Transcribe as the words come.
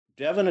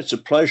Devin, it's a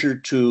pleasure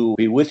to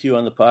be with you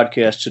on the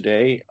podcast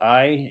today.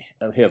 I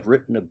have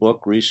written a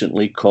book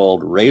recently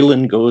called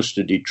Raylan Goes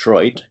to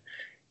Detroit,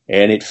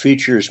 and it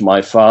features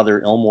my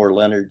father, Elmore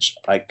Leonard's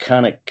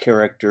iconic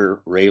character,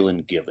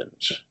 Raylan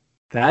Givens.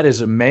 That is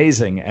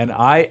amazing. And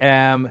I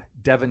am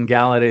Devin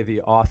Galladay,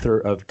 the author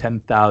of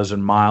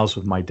 10,000 Miles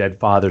with My Dead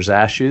Father's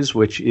Ashes,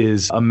 which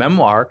is a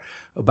memoir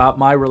about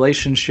my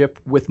relationship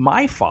with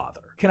my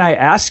father. Can I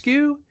ask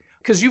you,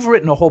 because you've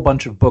written a whole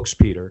bunch of books,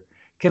 Peter,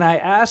 can I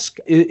ask,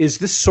 is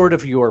this sort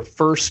of your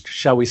first,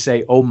 shall we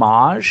say,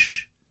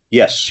 homage?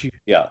 Yes.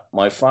 Yeah.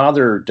 My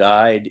father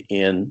died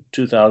in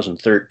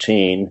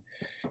 2013,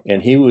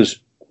 and he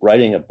was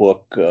writing a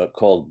book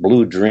called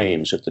Blue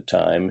Dreams at the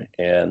time.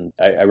 And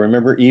I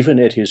remember even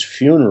at his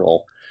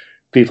funeral,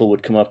 people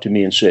would come up to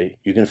me and say,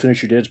 "You going to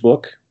finish your dad's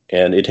book?"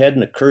 And it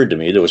hadn't occurred to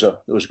me. There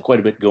was quite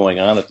a bit going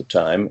on at the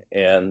time.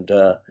 And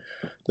the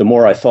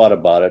more I thought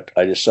about it,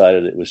 I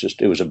decided it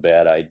was a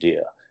bad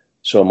idea.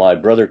 So my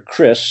brother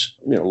Chris,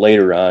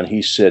 later on,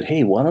 he said,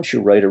 "Hey, why don't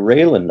you write a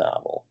Raylan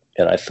novel?"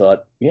 And I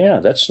thought, yeah,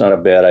 that's not a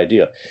bad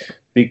idea.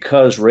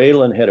 Because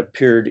Raylan had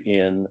appeared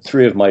in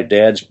 3 of my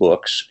dad's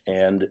books,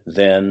 and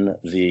then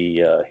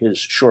his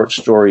short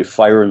story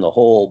Fire in the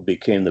Hole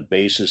became the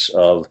basis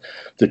of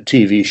the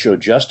TV show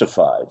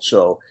Justified.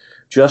 So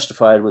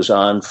Justified was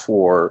on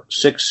for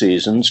 6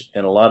 seasons,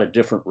 and a lot of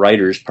different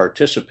writers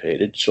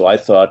participated. So I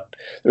thought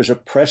there's a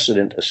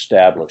precedent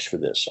established for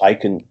this. I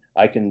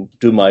can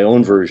do my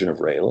own version of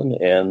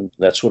Raylan, and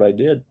that's what I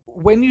did.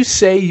 When you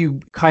say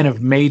you kind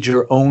of made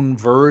your own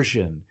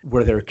version,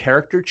 were there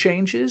character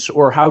changes,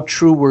 or how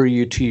true were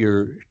you to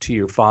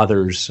your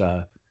father's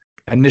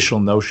initial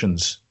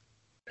notions?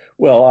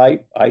 Well,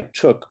 I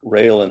took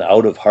Raylan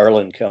out of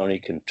Harlan County,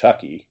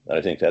 Kentucky. I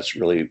think that's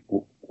really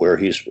where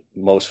he's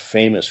most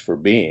famous for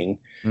being,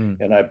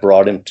 and I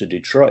brought him to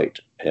Detroit,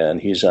 and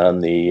he's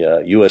on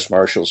the U.S.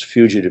 Marshals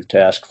Fugitive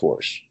Task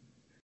Force.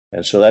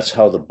 And so that's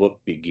how the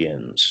book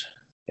begins.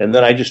 And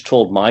then I just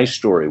told my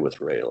story with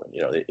Raylan.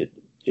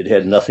 It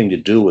had nothing to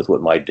do with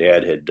what my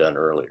dad had done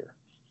earlier.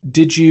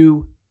 Did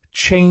you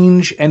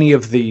change any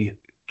of the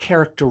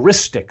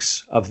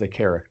characteristics of the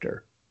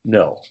character?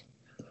 No,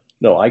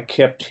 I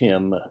kept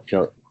him,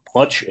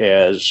 much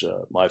as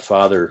my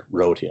father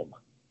wrote him.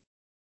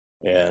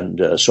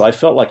 And so I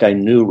felt like I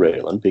knew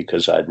Raylan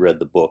because I'd read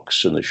the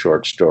books and the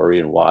short story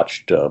and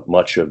watched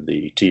much of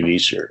the TV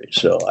series.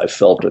 So I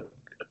felt a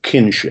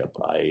kinship.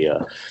 I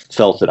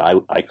felt that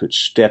I could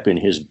step in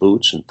his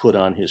boots and put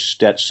on his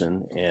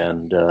Stetson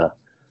and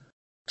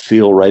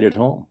feel right at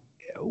home.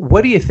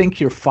 What do you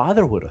think your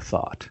father would have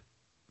thought?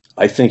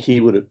 I think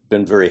he would have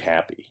been very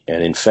happy.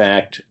 And in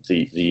fact,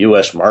 the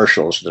U.S.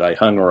 Marshals that I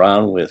hung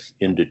around with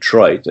in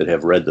Detroit that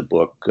have read the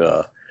book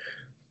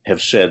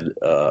have said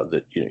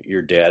that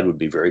your dad would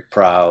be very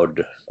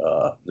proud.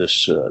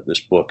 This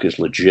book is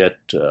legit.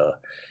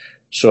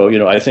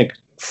 So I think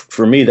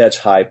for me that's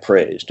high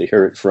praise to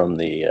hear it from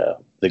the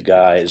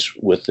guys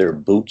with their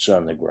boots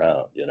on the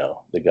ground.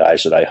 The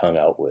guys that I hung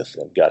out with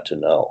and got to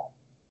know.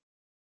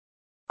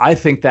 I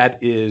think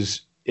that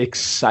is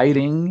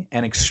exciting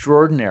and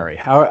extraordinary.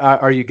 How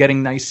are you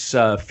getting nice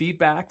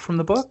feedback from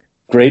the book?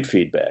 Great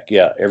feedback.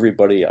 Yeah,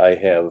 everybody I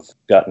have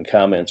gotten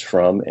comments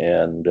from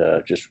and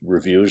just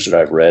reviews that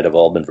I've read have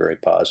all been very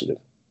positive.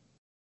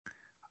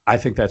 I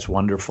think that's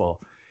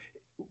wonderful.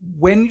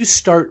 When you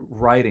start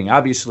writing,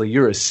 obviously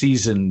you're a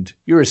seasoned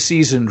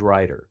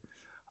writer.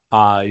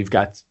 You've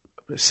got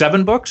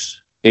 7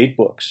 books? 8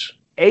 books.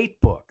 8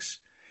 books.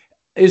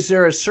 Is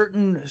there a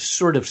certain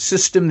sort of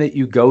system that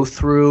you go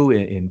through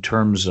in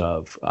terms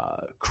of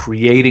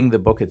creating the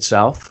book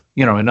itself?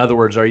 In other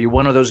words, are you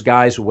one of those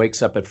guys who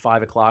wakes up at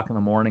 5 o'clock in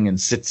the morning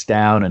and sits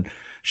down and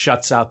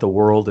shuts out the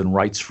world and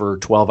writes for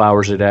 12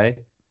 hours a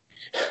day?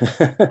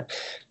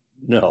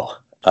 No.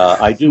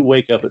 I do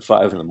wake up at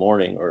 5 in the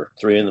morning or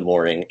 3 in the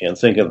morning and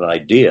think of an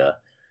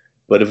idea.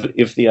 But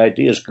if the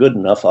idea is good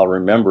enough, I'll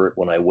remember it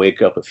when I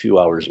wake up a few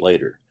hours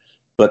later.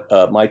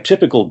 But my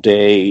typical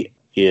day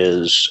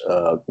is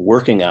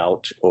working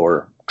out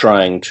or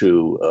trying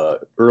to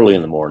early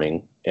in the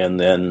morning and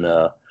then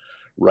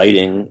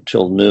writing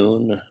till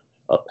noon,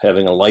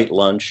 having a light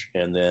lunch,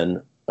 and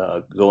then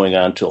going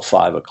on till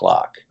 5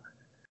 o'clock.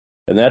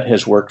 And that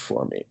has worked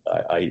for me.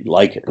 I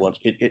like it. Once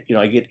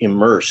I get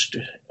immersed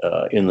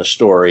in the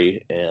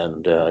story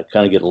and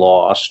kind of get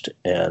lost,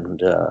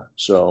 and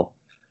so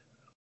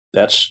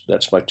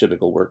that's my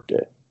typical work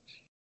day.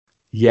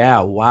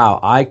 Yeah, wow!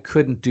 I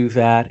couldn't do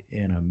that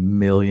in a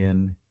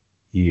million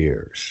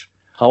years.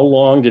 How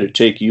long did it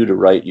take you to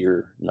write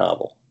your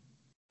novel?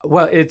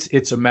 Well,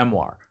 it's a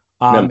memoir.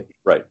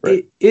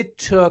 Right. It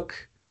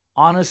took,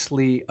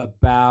 honestly,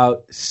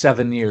 about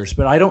 7 years,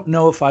 but I don't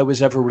know if I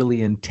was ever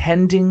really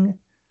intending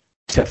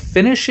to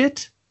finish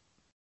it.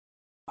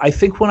 I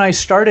think when I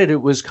started,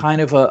 it was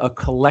kind of a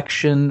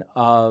collection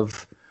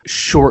of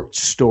short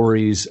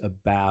stories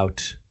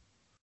about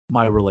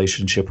my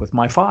relationship with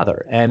my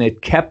father, and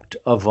it kept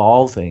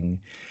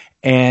evolving.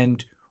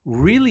 And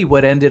really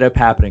what ended up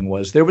happening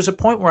was there was a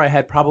point where I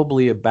had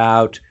probably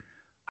about,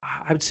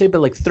 I would say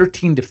about like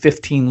 13 to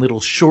 15 little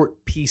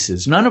short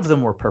pieces. None of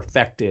them were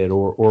perfected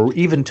or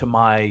even to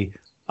my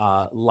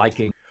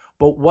liking.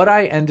 But what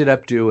I ended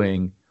up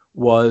doing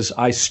was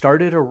I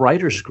started a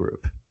writers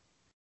group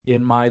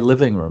in my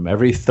living room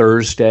every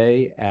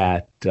Thursday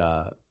at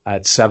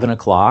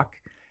 7:00,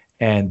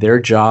 and their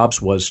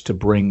jobs was to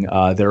bring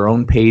their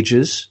own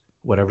pages,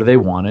 whatever they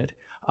wanted,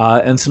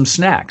 and some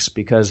snacks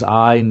because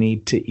I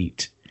need to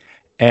eat.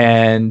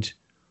 And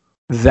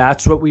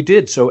that's what we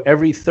did. So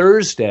every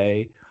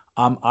Thursday,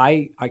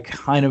 I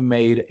kind of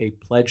made a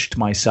pledge to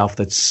myself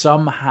that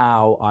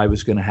somehow I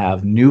was going to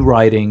have new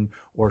writing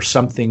or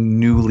something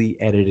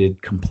newly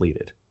edited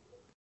completed.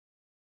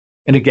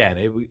 And again,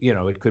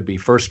 it could be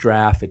first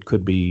draft, it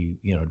could be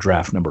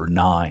draft number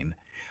 9,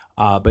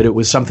 but it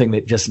was something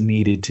that just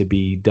needed to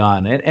be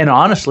done. And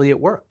honestly, it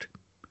worked.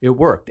 It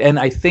worked. And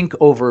I think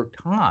over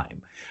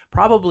time,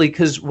 probably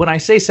because when I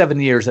say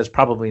 7 years, that's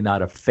probably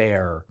not a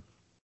fair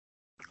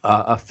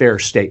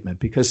statement,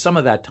 because some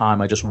of that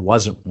time I just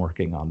wasn't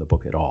working on the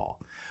book at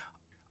all.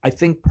 I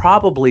think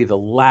probably the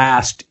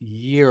last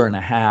year and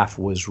a half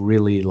was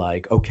really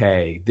like,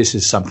 okay, this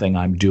is something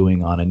I'm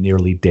doing on a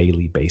nearly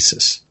daily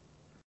basis.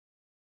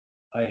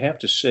 I have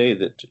to say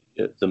that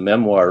the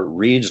memoir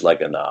reads like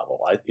a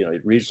novel.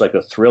 It reads like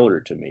a thriller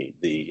to me.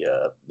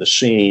 The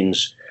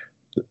scenes,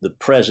 the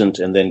present,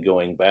 and then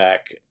going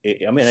back.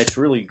 It's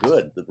really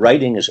good. The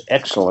writing is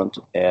excellent,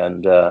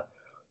 and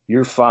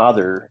your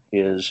father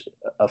is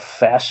a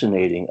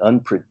fascinating,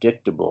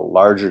 unpredictable,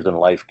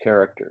 larger-than-life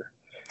character.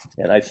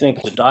 And I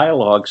think the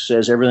dialogue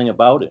says everything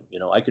about him.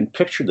 I can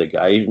picture the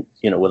guy,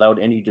 without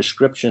any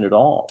description at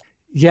all.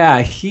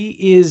 Yeah,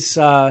 he is...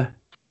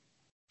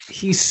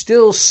 he's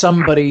still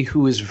somebody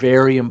who is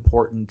very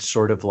important,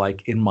 sort of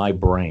like in my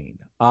brain.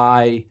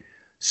 I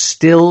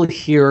still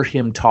hear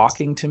him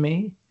talking to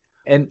me.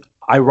 And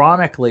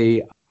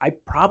ironically, I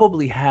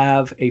probably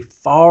have a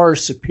far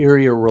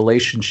superior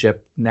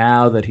relationship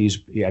now that he's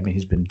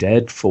been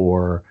dead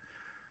for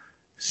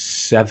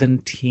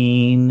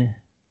 17.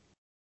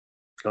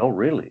 Oh,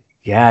 really?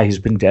 Yeah, he's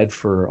been dead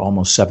for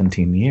almost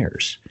 17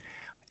 years.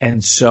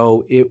 And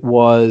so it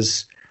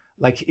was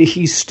like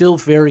he's still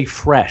very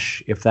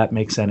fresh, if that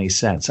makes any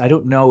sense. I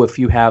don't know if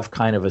you have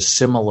kind of a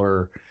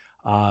similar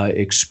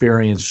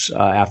experience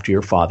after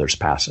your father's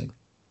passing.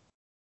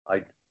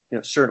 I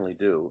certainly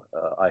do.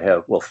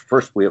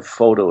 First we have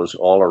photos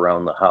all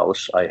around the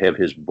house. I have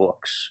his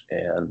books,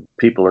 and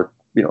people are,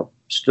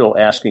 still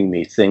asking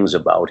me things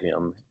about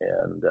him,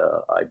 and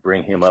I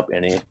bring him up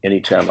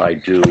anytime I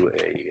do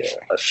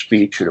a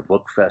speech at a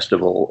book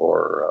festival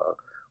or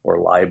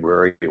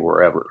library or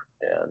wherever.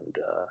 And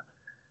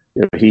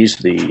he's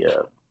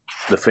the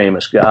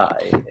famous guy,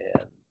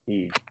 and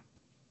he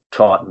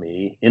taught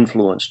me,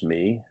 influenced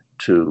me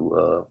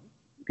to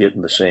get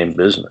in the same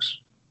business.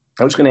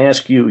 I was going to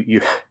ask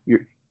you,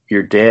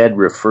 your dad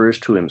refers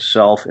to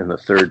himself in the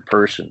third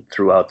person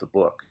throughout the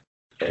book.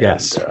 And,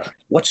 yes.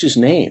 What's his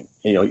name?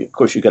 Of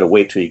course, you got to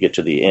wait till you get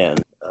to the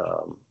end.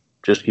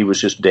 He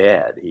was just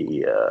Dad.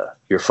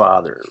 Your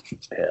father,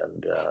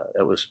 and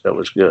that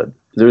was good.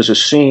 There was a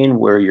scene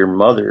where your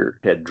mother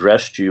had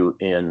dressed you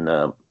in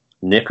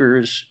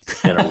knickers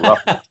and a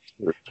rough,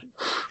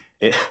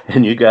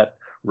 and you got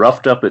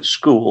roughed up at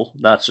school.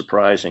 Not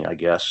surprising, I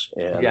guess.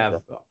 And, yeah,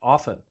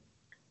 often.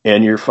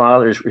 And your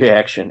father's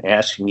reaction,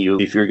 asking you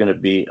if you're going to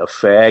be a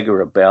fag or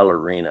a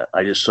ballerina.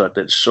 I just thought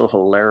that's so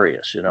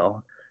hilarious,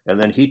 And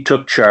then he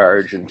took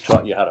charge and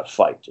taught you how to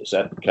fight. Is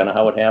that kind of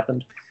how it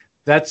happened?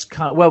 That's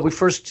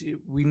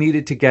we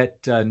needed to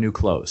get new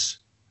clothes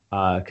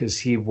because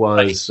he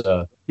was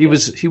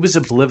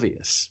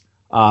oblivious.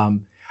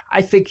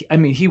 I think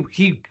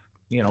he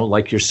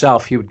like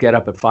yourself, he would get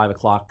up at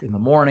 5:00 in the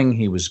morning.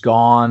 He was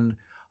gone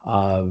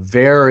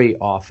very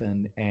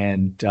often,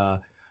 and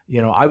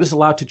I was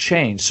allowed to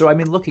change. So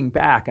looking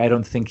back, I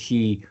don't think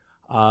he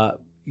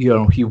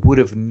he would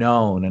have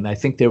known, and I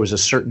think there was a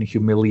certain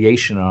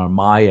humiliation on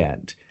my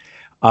end.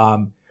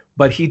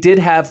 But he did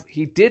have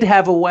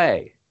a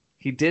way.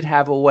 He did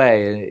have a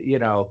way.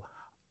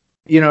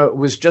 It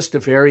was just a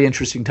very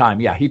interesting time.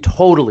 Yeah, he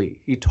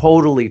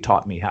totally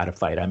taught me how to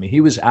fight.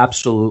 He was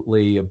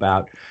absolutely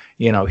about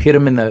hit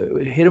him in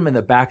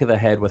the back of the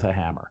head with a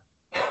hammer,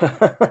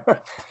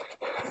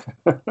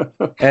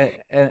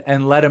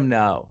 and let him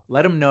know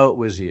it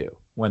was you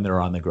when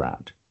they're on the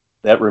ground.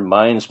 That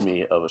reminds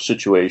me of a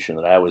situation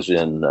that I was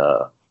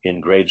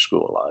in grade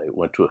school. I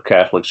went to a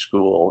Catholic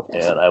school,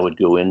 and I would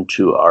go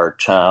into our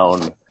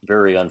town,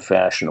 very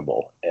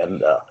unfashionable,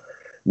 and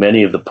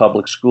many of the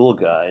public school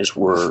guys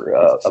were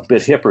a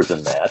bit hipper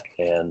than that,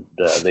 and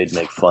they'd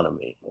make fun of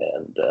me.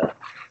 And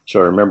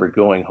so I remember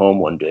going home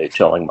one day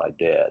telling my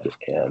dad,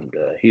 and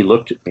he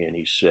looked at me and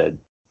he said,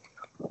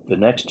 "The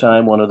next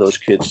time one of those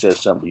kids says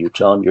something to you,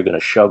 tell him you're going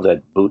to shove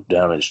that boot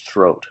down his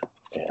throat."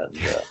 And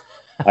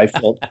I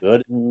felt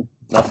good, and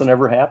nothing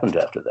ever happened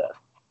after that.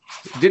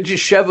 Did you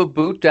shove a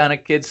boot down a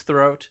kid's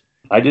throat?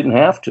 I didn't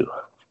have to.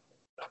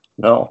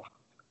 No.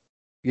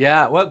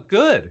 Yeah, well,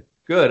 good.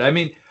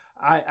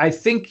 I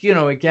think,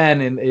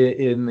 again,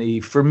 in the,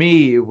 for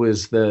me, it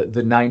was the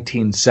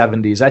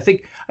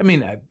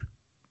 1970s.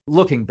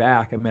 Looking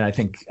back, I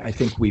think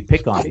we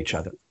pick on each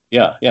other.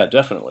 Yeah,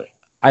 definitely.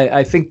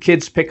 I think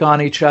kids pick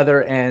on each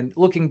other, and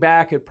looking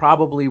back, it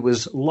probably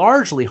was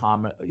largely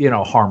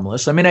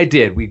harmless.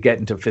 We'd get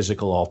into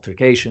physical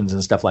altercations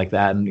and stuff like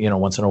that, and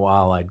once in a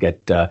while I'd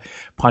get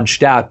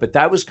punched out. But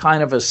that was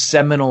kind of a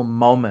seminal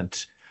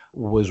moment,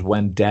 was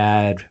when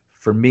Dad,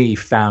 for me,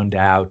 found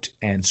out,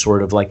 and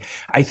sort of like,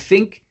 I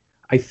think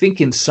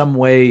in some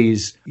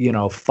ways,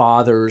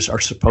 fathers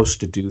are supposed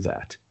to do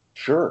that.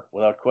 Sure,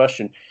 without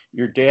question.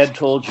 Your dad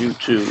told you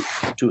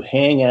to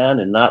hang on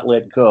and not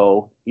let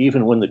go,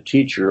 even when the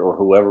teacher or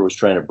whoever was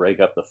trying to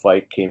break up the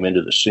fight came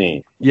into the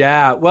scene.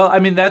 Yeah, well,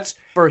 that's,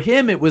 for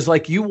him, it was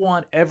like, you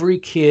want every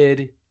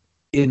kid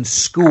in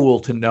school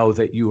to know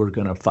that you are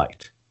going to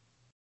fight.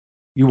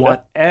 You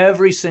want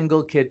every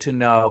single kid to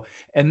know.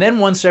 And then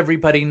once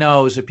everybody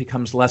knows, it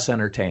becomes less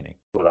entertaining.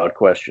 Without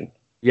question.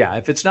 Yeah,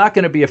 if it's not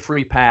going to be a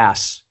free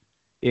pass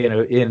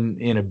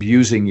in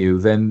abusing you,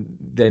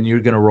 then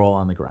you're going to roll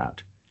on the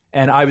ground.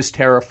 And I was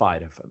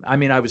terrified of him.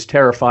 I was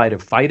terrified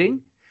of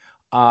fighting,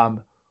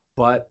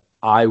 but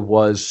I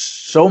was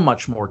so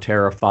much more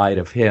terrified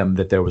of him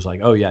that there was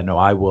like, oh yeah,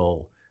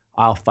 no,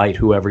 I'll fight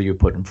whoever you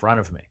put in front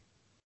of me.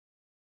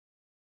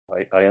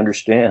 I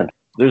understand.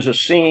 There's a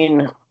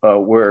scene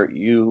where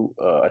you,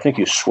 I think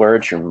you swear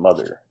at your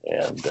mother,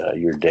 and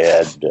your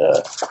dad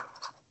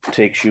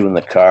takes you in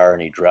the car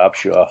and he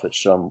drops you off at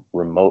some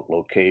remote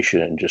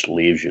location and just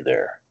leaves you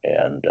there.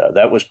 And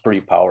that was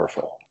pretty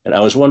powerful. And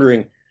I was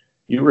wondering,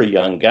 you were a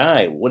young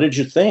guy. What did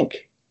you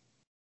think?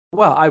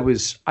 Well, I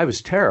was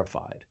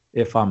terrified,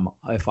 if I'm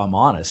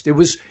honest. It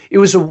was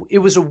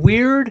a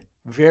weird,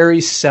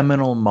 very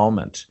seminal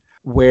moment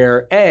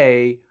where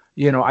I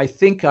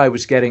think I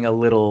was getting a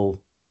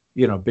little,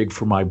 big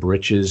for my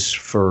britches,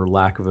 for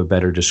lack of a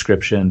better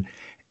description.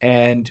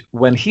 And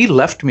when he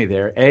left me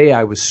there,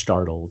 I was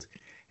startled,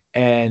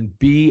 and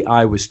B,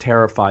 I was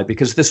terrified,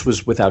 because this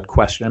was without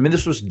question.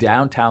 This was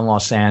downtown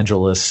Los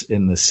Angeles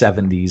in the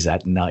 70s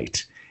at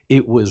night.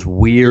 It was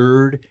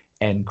weird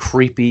and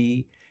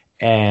creepy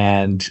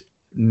and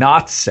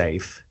not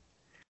safe.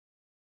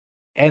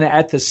 And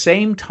at the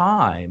same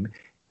time,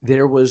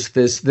 there was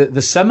this,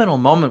 the seminal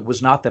moment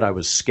was not that I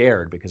was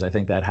scared, because I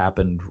think that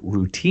happened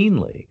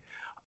routinely.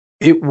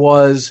 There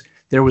was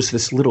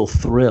this little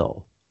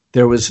thrill.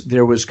 There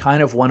was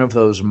kind of one of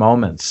those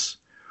moments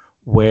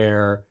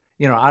where,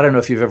 I don't know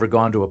if you've ever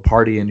gone to a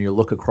party and you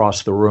look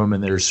across the room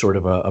and there's sort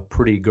of a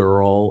pretty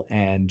girl,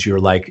 and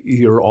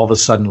you're all of a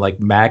sudden like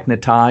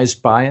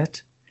magnetized by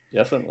it.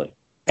 Definitely.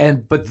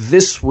 But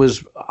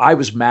I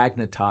was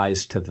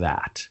magnetized to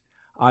that.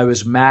 I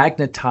was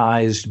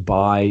magnetized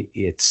by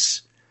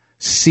its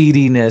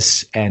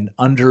seediness and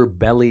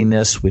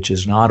underbellyness, which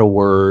is not a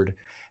word.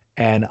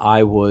 And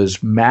I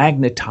was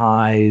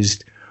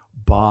magnetized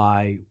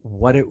by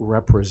what it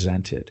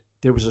represented.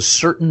 There was a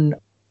certain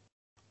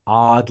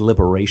odd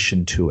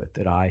liberation to it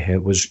that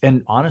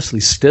and honestly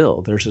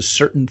still, there's a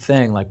certain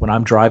thing, like when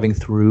I'm driving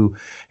through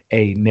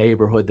a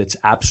neighborhood that's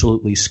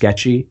absolutely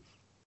sketchy,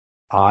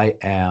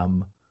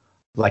 there's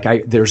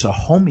a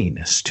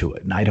hominess to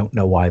it, and I don't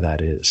know why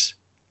that is.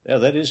 Yeah,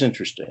 that is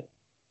interesting.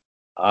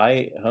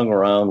 I hung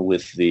around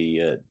with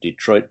the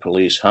Detroit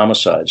Police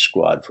Homicide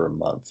Squad for a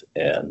month,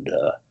 and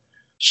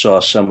saw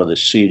some of the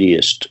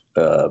seediest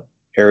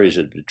areas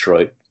of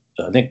Detroit.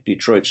 I think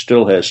Detroit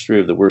still has 3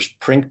 of the worst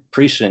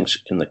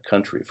precincts in the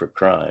country for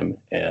crime.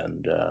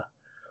 And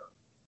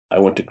I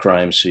went to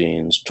crime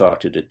scenes,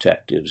 talked to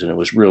detectives, and it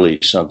was really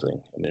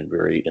something.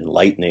 Very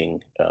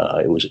enlightening.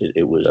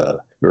 It was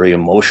very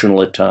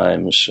emotional at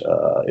times.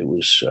 It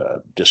was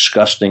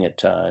disgusting at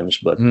times.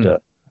 But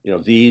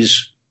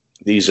these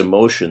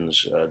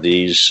emotions,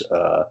 these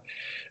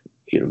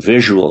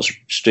visuals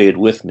stayed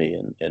with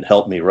me and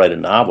helped me write a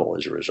novel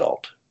as a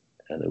result.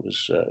 And it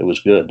was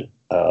good.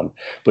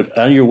 But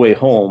on your way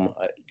home,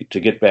 to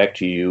get back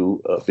to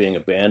you being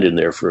abandoned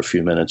there for a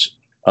few minutes,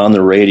 on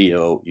the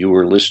radio, you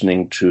were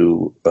listening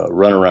to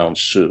Runaround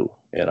Sue.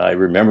 And I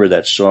remember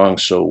that song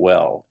so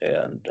well.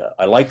 And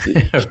I like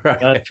the right.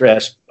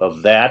 contrast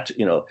of that,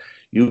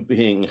 you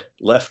being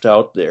left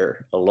out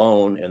there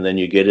alone, and then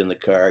you get in the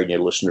car and you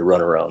listen to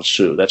Runaround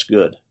Sue. That's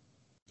good.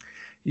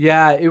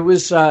 Yeah, it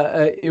was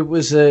a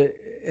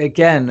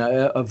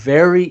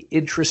very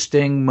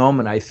interesting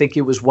moment. I think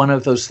it was one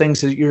of those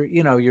things that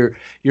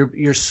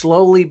you're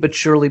slowly but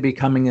surely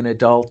becoming an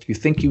adult. You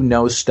think you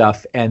know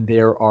stuff, and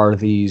there are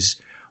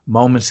these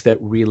moments that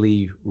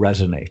really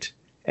resonate.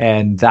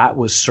 And that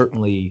was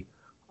certainly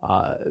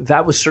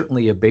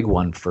a big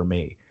one for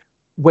me.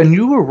 When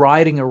you were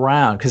riding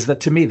around, because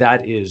to me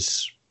that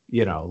is,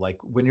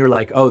 like when you're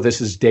like, oh, this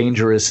is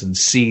dangerous and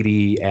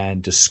seedy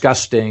and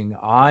disgusting.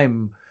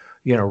 I'm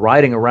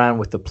riding around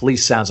with the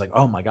police sounds like,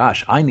 oh my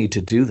gosh, I need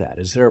to do that.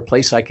 Is there a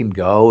place I can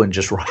go and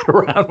just ride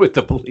around with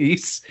the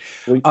police?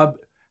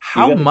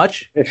 How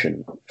much?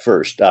 Mission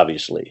first,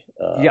 obviously.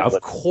 Of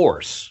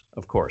course.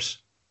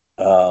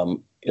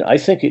 I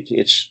think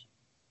it's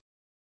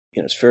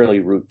fairly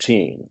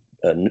routine.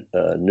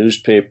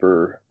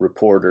 newspaper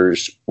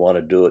reporters want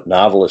to do it,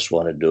 novelists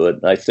want to do it,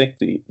 and I think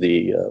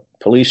the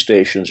police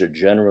stations are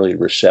generally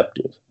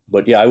receptive.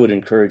 But yeah, I would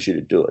encourage you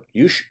to do it.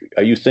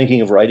 Are you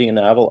thinking of writing a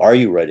novel? Are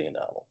you writing a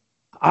novel?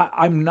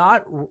 I'm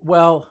not.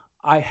 Well,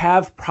 I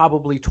have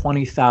probably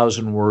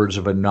 20,000 words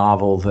of a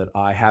novel that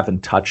I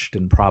haven't touched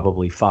in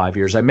probably 5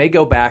 years. I may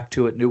go back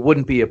to it, and it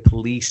wouldn't be a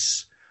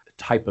police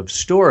type of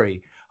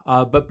story.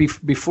 But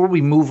before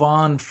we move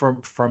on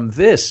from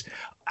this,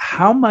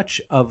 how much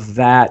of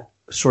that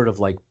sort of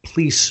like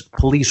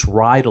police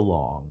ride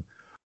along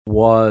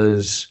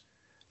was,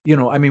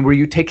 were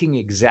you taking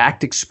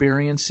exact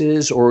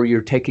experiences, or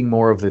you're taking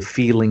more of the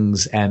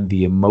feelings and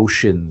the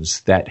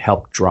emotions that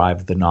helped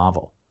drive the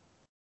novel?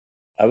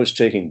 I was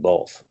taking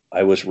both.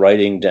 I was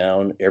writing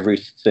down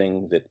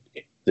everything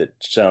that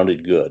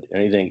sounded good,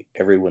 anything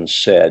everyone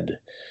said,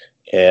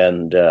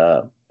 and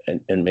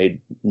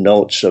made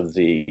notes of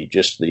the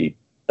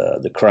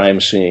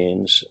crime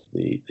scenes,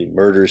 the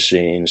murder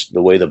scenes,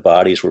 the way the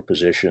bodies were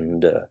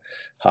positioned,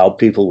 how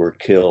people were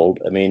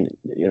killed. I mean,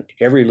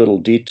 every little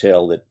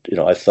detail that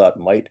I thought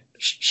might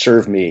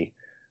serve me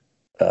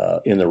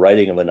in the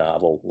writing of a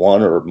novel,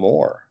 one or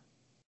more.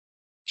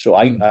 So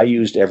I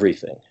used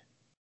everything.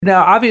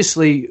 Now,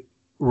 obviously,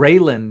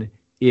 Raylan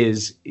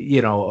is,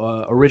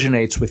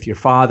 originates with your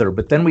father,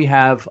 but then we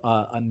have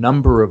a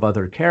number of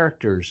other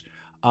characters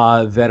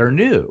that are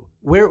new.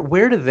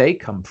 Where do they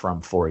come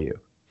from for you?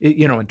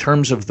 In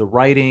terms of the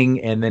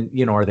writing, and then,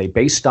 are they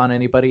based on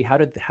anybody? How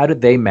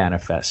did they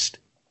manifest?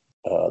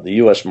 The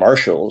U.S.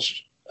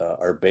 Marshals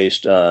are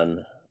based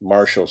on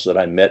marshals that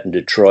I met in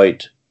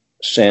Detroit,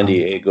 San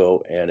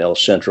Diego, and El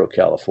Centro,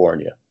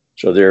 California.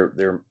 So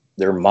they're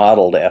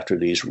modeled after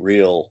these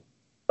real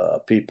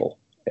people,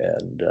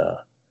 and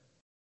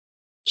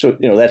so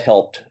that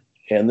helped.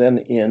 And then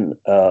in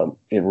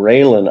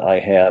Raylan, I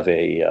have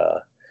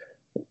a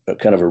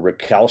kind of a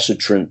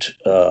recalcitrant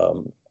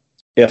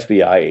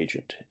FBI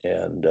agent.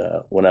 And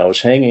when I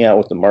was hanging out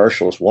with the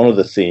marshals, one of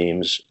the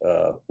themes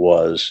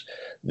was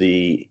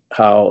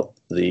how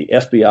the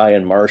FBI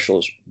and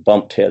marshals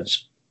bumped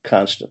heads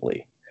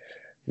constantly.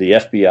 The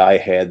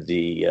FBI had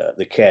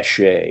the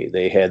cachet,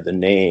 they had the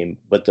name,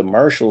 but the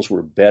marshals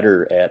were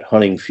better at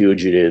hunting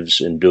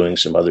fugitives and doing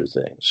some other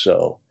things.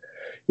 So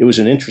it was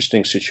an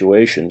interesting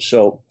situation.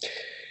 So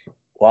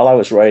while I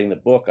was writing the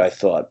book, I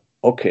thought,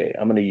 okay,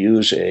 I'm going to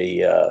use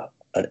an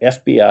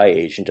FBI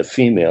agent, a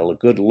female, a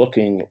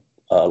good-looking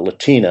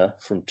Latina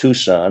from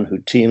Tucson who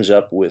teams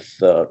up with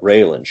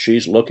Raylan.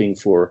 She's looking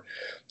for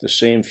the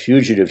same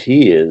fugitive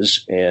he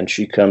is, and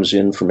she comes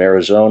in from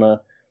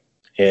Arizona,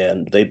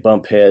 and they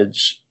bump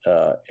heads,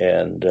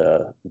 and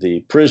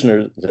the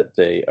prisoner that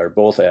they are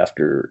both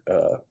after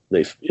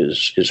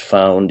is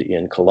found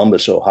in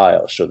Columbus,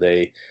 Ohio. So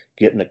they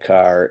get in a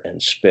car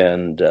and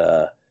spend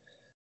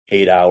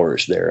 8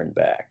 hours there and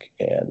back,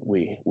 and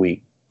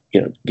we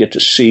get to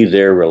see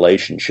their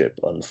relationship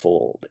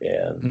unfold,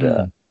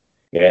 and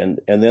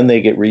then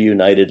they get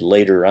reunited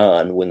later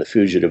on when the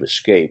fugitive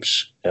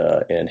escapes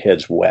and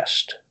heads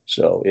west.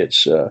 So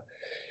it's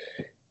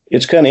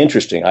kind of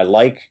interesting. I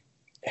like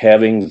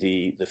having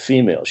the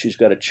female. She's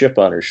got a chip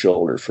on her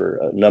shoulder for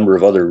a number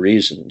of other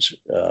reasons,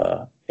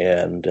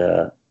 and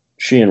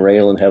she and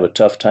Raylan have a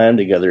tough time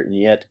together, and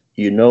yet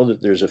that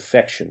there's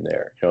affection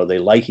there. They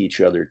like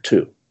each other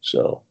too.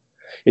 So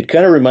it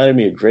kind of reminded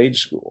me of grade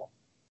school.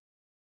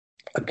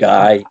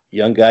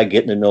 Young guy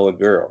getting to know a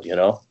girl,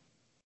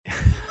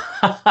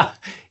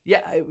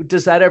 Yeah.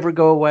 Does that ever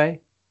go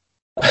away?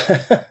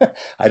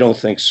 I don't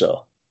think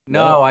so.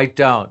 No, I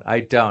don't.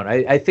 I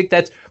think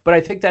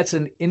that's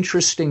an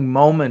interesting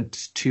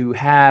moment to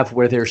have,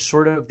 where there's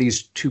sort of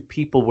these two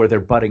people where they're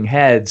butting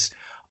heads,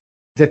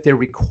 that they're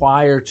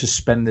required to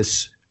spend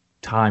this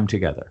time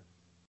together.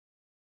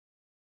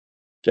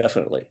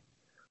 Probably.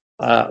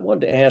 I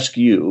wanted to ask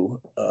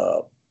you,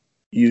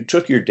 you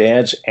took your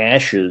dad's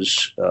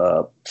ashes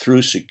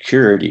through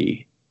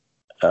security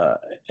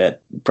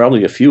at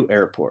probably a few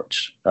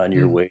airports on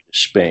your way to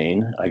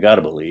Spain, I got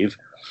to believe.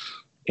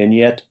 And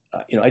yet,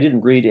 I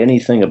didn't read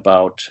anything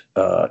about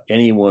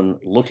anyone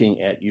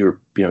looking at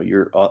your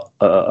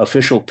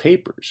official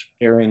papers,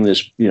 carrying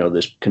this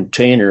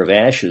container of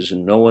ashes,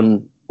 and no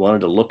one wanted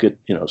to look at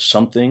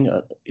something.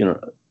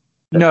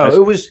 No,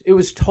 it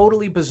was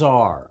totally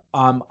bizarre.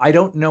 I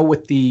don't know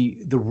what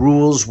the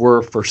rules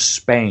were for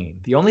Spain.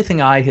 The only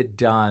thing I had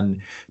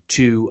done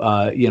to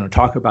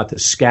talk about the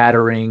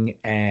scattering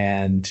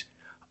and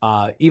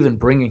even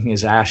bringing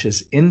his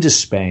ashes into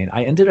Spain,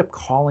 I ended up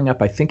calling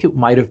up, I think it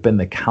might have been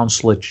the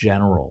Consulate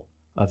General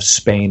of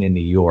Spain in New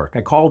York.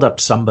 I called up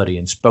somebody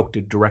and spoke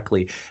to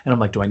directly, and I'm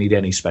like, do I need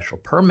any special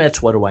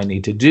permits? What do I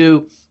need to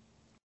do?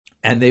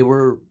 And they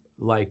were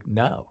like,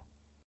 no,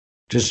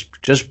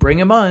 just bring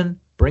him on.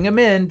 Bring him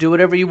in, do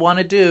whatever you want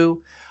to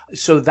do.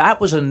 So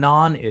that was a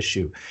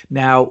non-issue.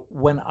 Now,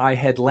 when I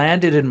had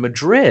landed in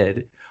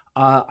Madrid,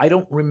 I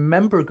don't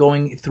remember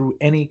going through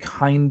any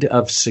kind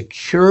of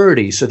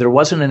security, so there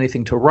wasn't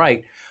anything to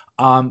write.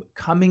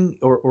 Coming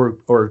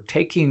or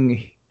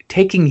taking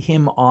taking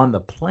him on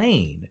the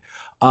plane,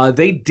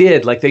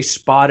 they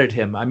spotted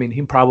him. I mean,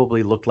 he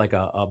probably looked like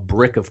a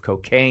brick of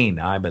cocaine,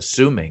 I'm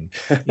assuming,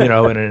 in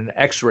an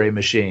X-ray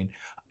machine.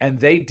 And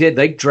they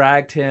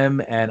dragged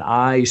him, and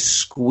I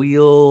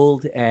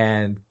squealed,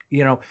 and,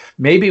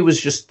 maybe it was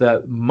just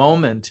the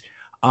moment.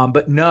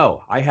 But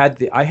no, I had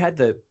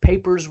the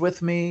papers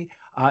with me,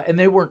 and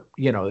they weren't,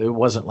 it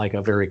wasn't like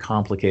a very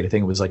complicated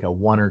thing. It was like a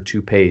 1 or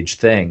 2 page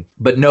thing,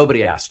 but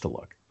nobody asked to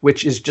look,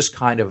 which is just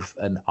kind of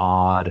an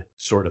odd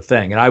sort of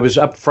thing. And I was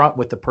up front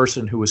with the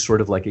person who was sort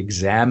of like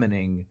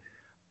examining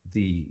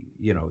the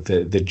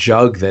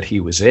jug that he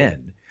was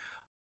in.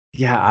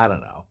 Yeah, I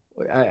don't know.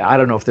 I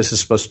don't know if this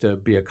is supposed to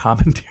be a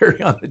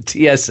commentary on the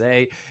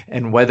TSA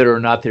and whether or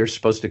not they're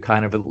supposed to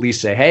kind of at least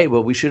say, hey,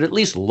 well, we should at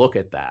least look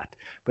at that.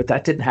 But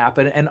that didn't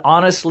happen. And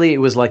honestly, it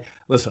was like,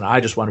 listen,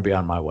 I just want to be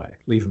on my way.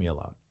 Leave me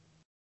alone.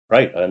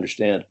 Right. I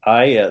understand.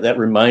 That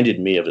reminded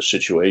me of a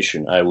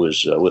situation. I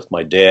was with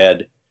my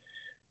dad,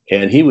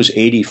 and he was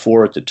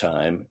 84 at the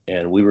time,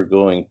 and we were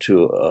going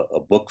to a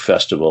book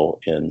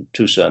festival in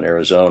Tucson,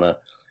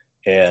 Arizona.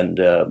 And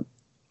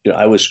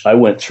I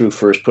went through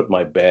first, put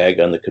my bag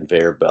on the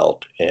conveyor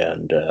belt,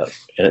 and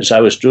as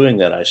I was doing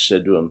that, I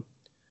said to him,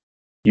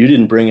 "You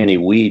didn't bring any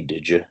weed,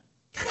 did you?"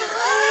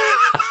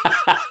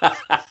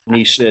 And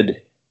he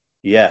said,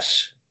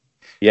 "Yes,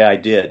 yeah, I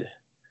did."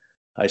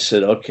 I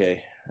said,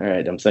 "Okay, all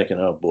right." I'm thinking,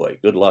 "Oh boy,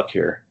 good luck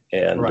here."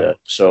 And right.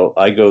 So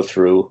I go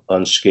through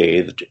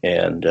unscathed,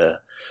 and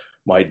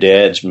my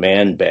dad's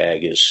man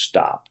bag is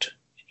stopped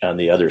on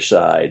the other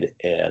side,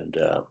 and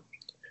a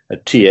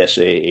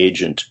TSA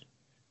agent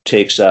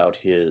takes out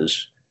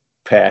his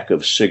pack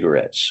of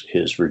cigarettes,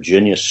 his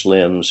Virginia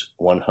Slims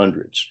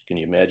 100s. Can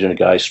you imagine a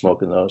guy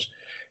smoking those?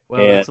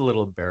 Well, that's a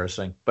little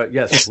embarrassing, but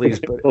yes, please.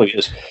 It really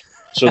is.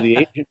 So the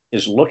agent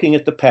is looking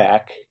at the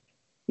pack,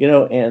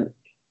 and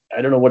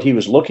I don't know what he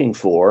was looking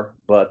for,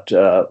 but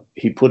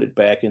he put it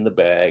back in the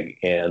bag,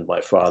 and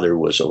my father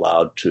was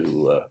allowed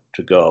to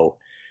go.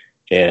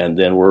 And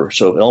then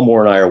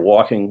Elmore and I are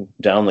walking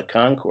down the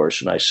concourse,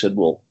 and I said,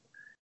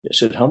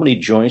 how many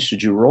joints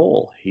did you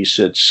roll? He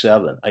said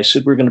 7. I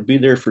said, we're going to be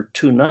there for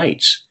 2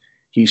 nights.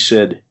 He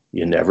said,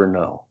 you never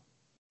know.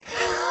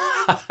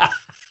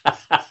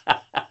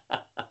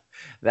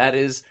 That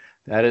is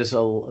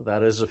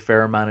a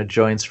fair amount of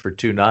joints for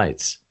 2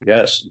 nights.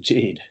 Yes,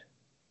 indeed.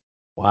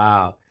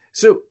 Wow.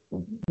 So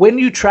when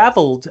you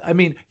traveled, I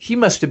mean, he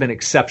must have been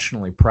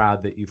exceptionally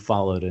proud that you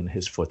followed in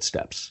his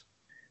footsteps.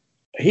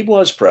 He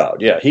was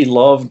proud. Yeah, he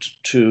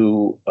loved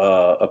to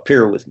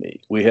appear with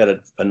me. We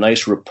had a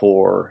nice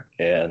rapport,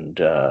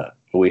 and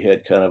we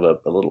had kind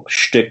of a little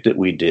shtick that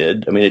we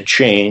did. I mean, it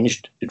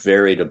changed, it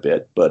varied a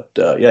bit, but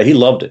yeah, he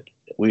loved it.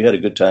 We had a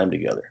good time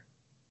together.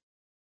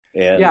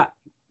 And yeah,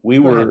 we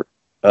were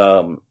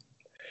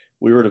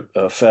at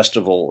a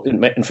festival.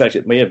 In fact,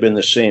 it may have been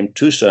the same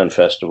Tucson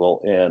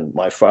festival, and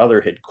my father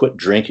had quit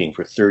drinking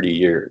for 30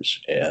 years,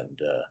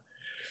 and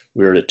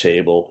we were at a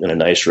table in a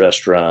nice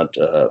restaurant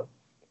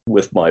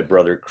with my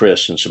brother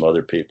Chris and some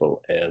other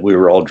people, and we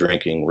were all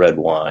drinking red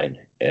wine.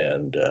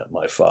 And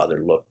my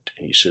father looked,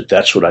 and he said,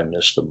 "That's what I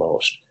miss the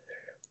most,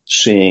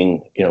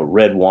 seeing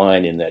red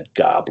wine in that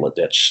goblet,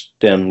 that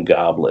stem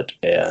goblet."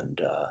 And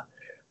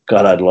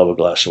God, I'd love a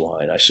glass of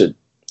wine. I said,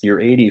 "You're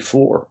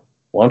 84.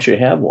 Why don't you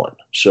have one?"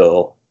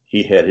 So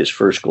he had his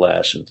first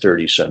glass in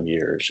 30 some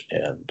years,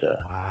 and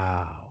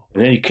wow.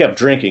 And then he kept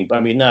drinking. I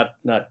mean, not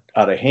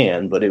out of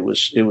hand, but it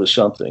was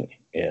something,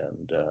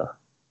 and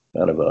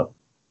kind of a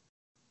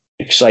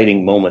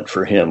exciting moment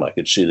for him. I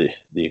could see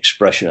the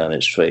expression on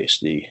his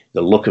face, the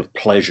look of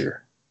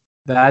pleasure.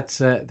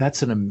 That's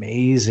an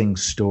amazing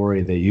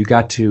story that you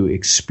got to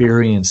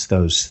experience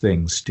those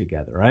things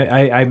together.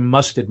 I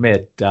must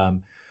admit,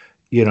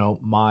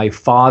 my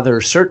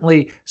father,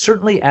 certainly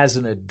as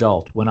an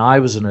adult, when I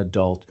was an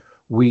adult,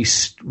 we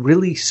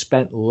really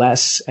spent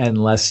less and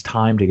less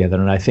time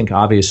together. And I think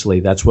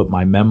obviously that's what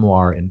my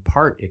memoir in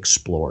part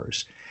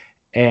explores.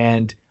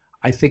 And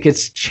I think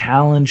it's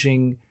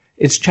challenging.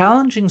 It's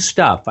challenging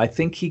stuff. I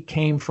think he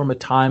came from a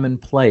time and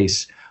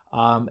place,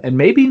 and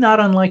maybe not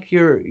unlike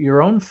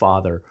your own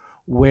father,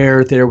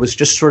 where there was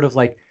just sort of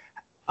like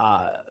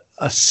a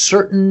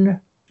certain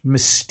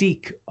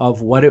mystique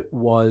of what it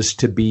was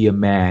to be a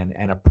man,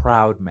 and a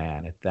proud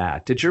man at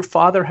that. Did your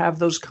father have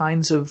those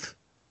kinds of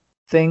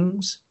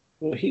things?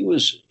 Well, he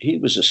was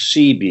a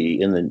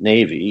Seabee in the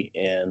Navy,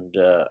 and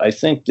I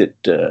think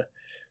that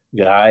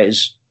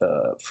guys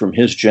from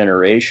his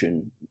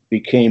generation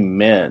became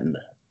men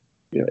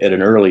at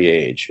an early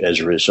age as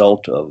a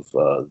result of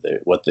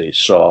what they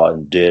saw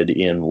and did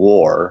in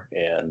war,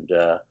 and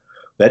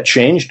that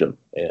changed them.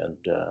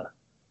 And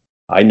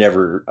I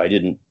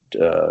didn't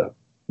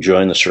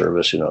join the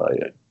service.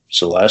 It's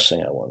the last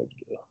thing I wanted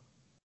to do.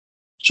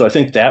 So I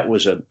think that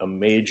was a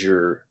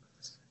major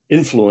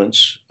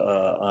influence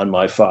on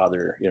my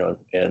father.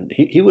 And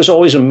he was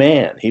always a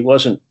man. He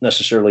wasn't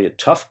necessarily a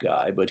tough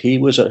guy, but he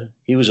was a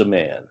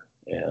man.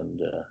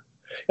 And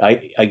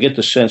I get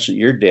the sense that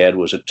your dad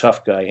was a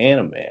tough guy and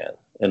a man,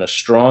 and a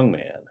strong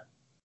man.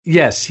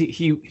 Yes,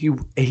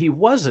 he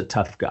was a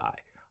tough guy.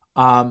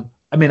 I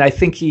mean, I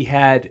think he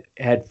had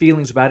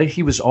feelings about it.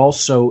 He was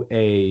also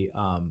he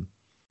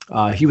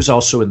was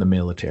also in the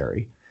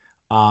military.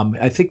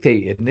 I think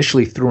they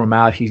initially threw him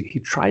out. He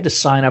tried to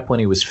sign up when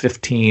he was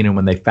 15, and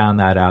when they found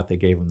that out, they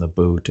gave him the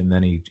boot. And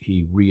then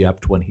he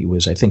re-upped when he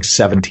was, I think,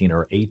 17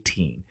 or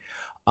 18.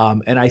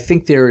 And I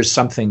think there is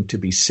something to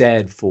be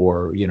said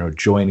for,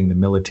 joining the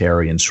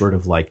military and sort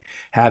of like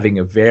having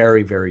a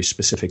very, very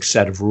specific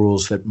set of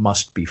rules that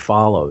must be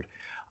followed.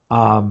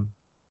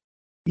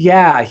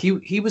 Yeah,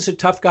 he was a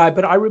tough guy,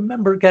 but I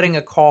remember getting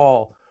a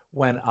call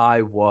when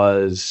I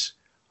was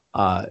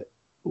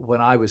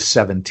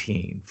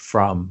 17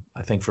 from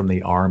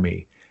the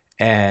Army,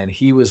 and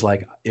he was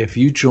like, "If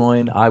you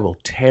join, I will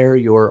tear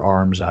your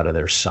arms out of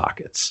their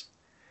sockets."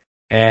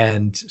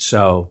 And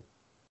so,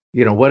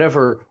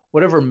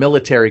 whatever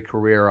military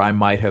career I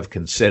might have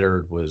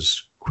considered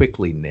was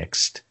quickly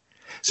nixed.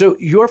 So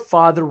your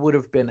father would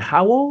have been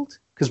how old?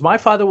 Because my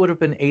father would have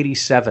been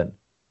 87.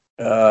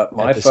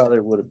 My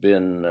father would have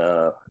been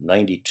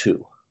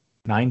 92.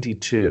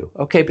 92.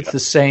 Okay, but it's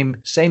the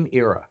same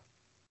era.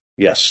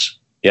 Yes.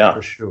 Yeah.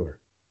 For sure.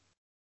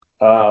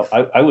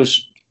 I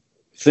was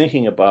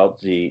thinking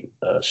about the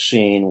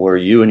scene where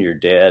you and your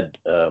dad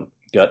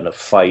got in a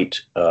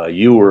fight.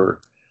 You were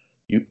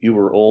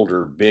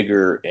older,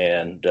 bigger,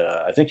 and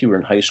I think you were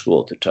in high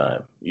school at the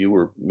time. You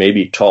were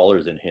maybe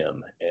taller than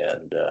him,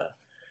 and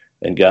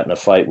got in a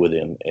fight with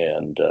him,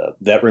 and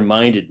that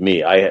reminded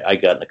me. I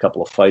got in a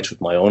couple of fights with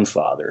my own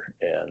father,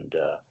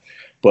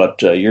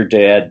 but your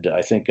dad,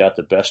 I think, got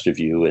the best of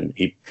you, and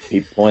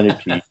he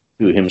pointed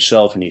to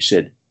himself and he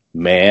said,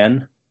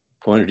 "Man,"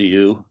 pointed to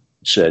you,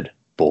 said,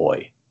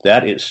 "Boy."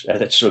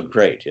 That's so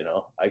great,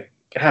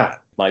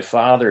 my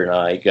father and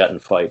I got in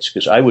fights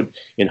because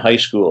in high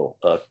school,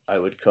 I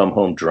would come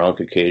home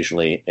drunk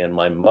occasionally, and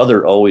my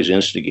mother always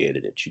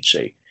instigated it. She'd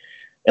say,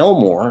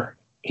 "Elmore,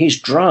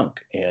 he's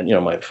drunk." And,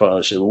 my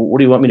father said, "Well, what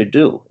do you want me to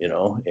do?"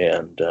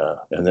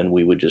 And then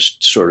we would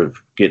just sort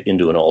of get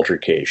into an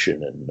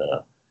altercation, and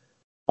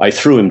I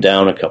threw him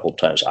down a couple of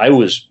times. I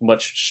was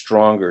much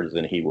stronger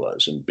than he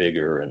was and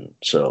bigger. And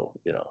so,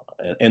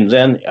 and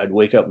then I'd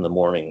wake up in the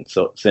morning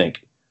and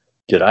think,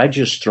 did I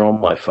just throw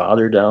my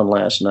father down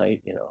last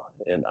night?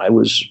 And I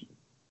was,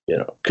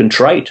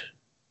 contrite.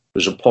 It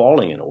was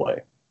appalling in a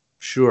way.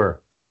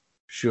 Sure.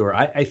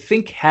 I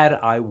think had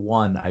I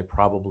won, I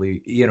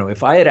probably,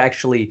 if I had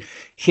actually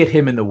hit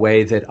him in the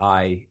way that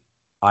I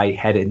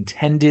had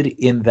intended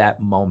in that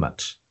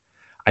moment,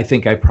 I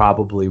think I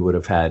probably would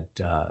have had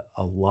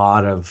a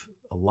lot of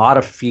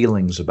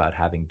feelings about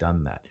having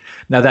done that.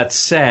 Now, that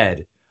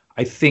said,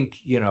 I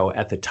think,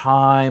 at the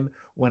time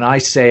when I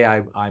say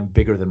I'm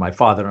bigger than my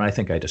father, and I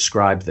think I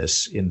described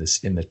this in this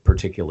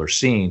particular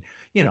scene,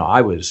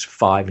 I was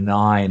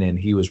 5'9" and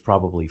he was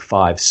probably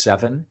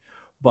 5'7",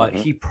 but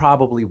he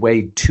probably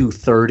weighed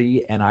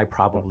 230 and I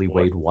probably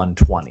weighed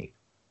 120.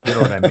 You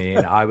know what I mean?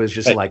 I was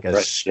just like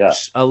a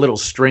little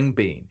string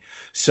bean.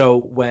 So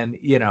when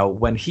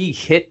he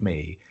hit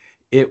me,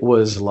 it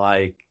was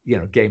like,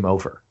 game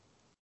over.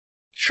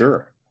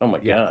 Sure. Oh my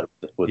God.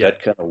 With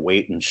that kind of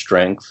weight and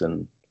strength.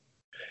 And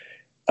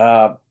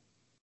I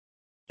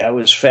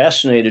was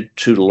fascinated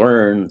to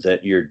learn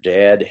that your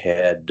dad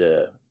had,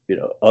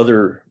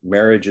 other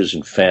marriages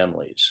and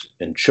families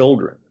and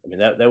children. I mean,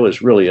 that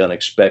was really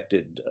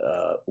unexpected.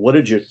 What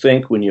did you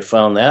think when you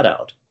found that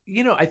out?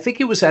 I think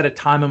it was at a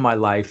time in my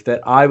life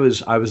that I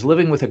was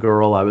living with a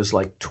girl. I was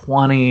like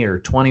 20 or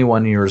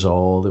 21 years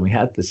old, and we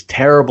had this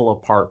terrible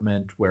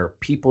apartment where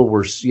people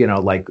were,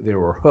 like there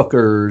were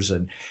hookers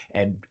and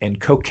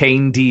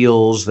cocaine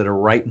deals that are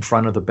right in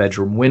front of the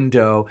bedroom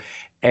window.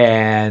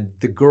 And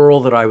the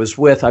girl that I was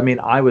with, I mean,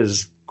 I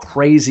was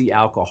crazy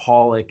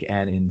alcoholic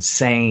and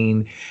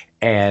insane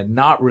and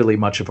not really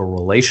much of a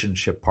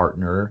relationship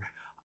partner.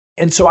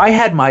 And so I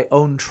had my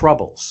own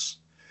troubles.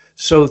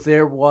 So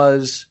there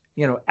was,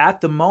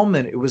 at the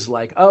moment, it was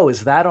like, oh,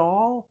 is that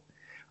all?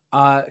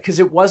 Because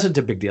it wasn't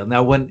a big deal.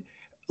 Now, when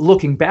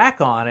looking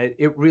back on it,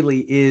 it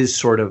really is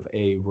sort of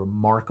a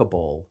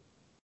remarkable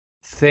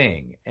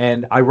thing.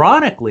 And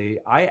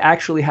ironically, I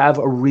actually have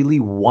a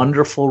really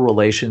wonderful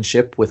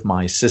relationship with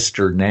my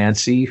sister,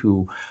 Nancy,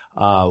 who,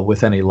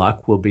 with any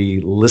luck, will be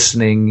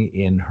listening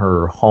in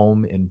her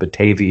home in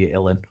Batavia,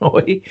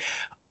 Illinois.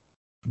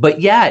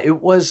 But yeah, it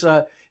was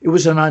an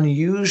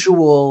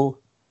unusual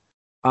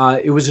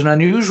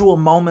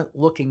moment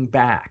looking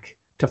back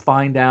to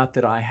find out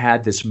that I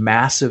had this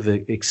massive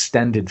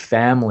extended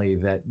family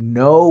that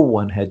no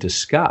one had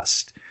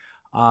discussed.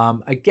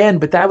 Again,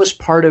 but that was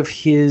part of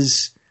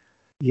his,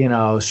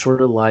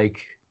 sort of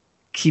like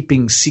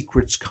keeping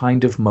secrets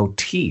kind of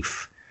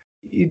motif.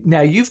 Now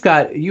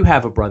you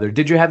have a brother.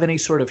 Did you have any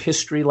sort of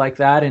history like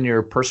that in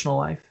your personal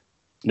life?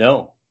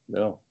 No.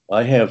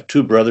 I have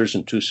two brothers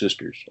and two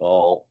sisters,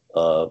 all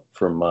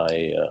from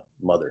my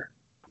mother.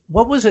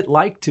 What was it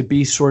like to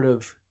be sort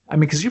of,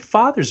 because your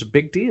father's a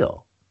big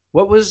deal.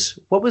 What was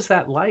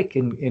that like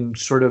in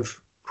sort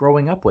of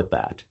growing up with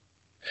that?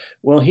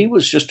 Well, he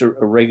was just a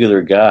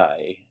regular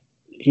guy.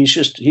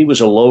 He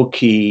was a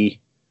low-key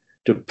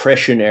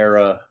Depression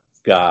era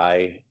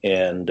guy,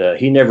 and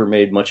he never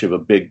made much of a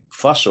big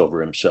fuss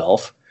over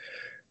himself.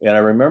 And I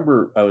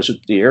remember I was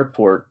at the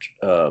airport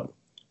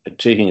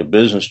taking a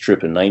business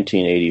trip in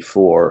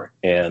 1984,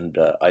 and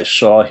I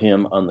saw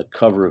him on the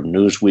cover of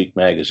Newsweek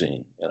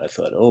magazine, and I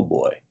thought, oh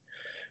boy.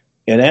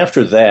 And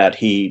after that,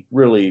 he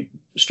really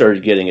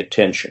started getting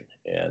attention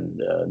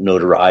and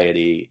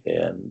notoriety,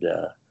 and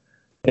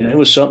it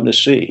was something to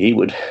see.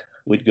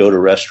 We'd go to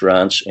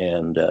restaurants,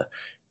 and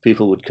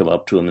people would come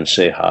up to him and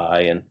say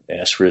hi and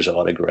ask for his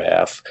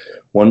autograph.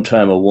 One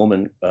time, a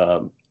woman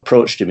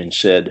approached him and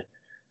said,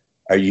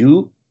 "Are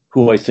you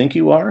who I think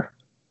you are?"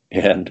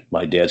 And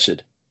my dad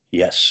said,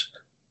 "Yes."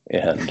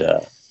 And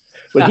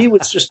but he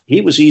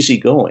was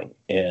easygoing,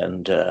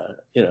 and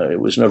it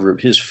was never,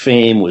 his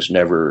fame was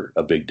never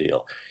a big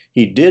deal.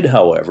 He did,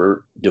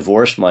 however,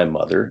 divorce my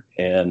mother,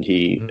 and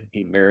he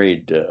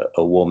married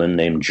a woman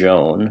named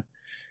Joan,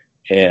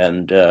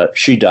 and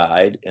she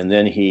died, and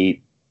then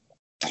he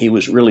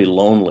was really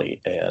lonely,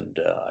 and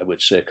I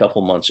would say a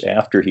couple months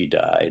after he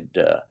died,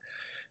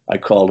 I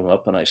called him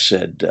up and I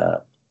said,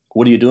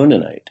 "What are you doing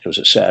tonight?" It was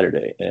a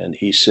Saturday, and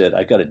he said,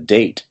 "I got a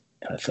date."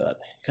 And I thought,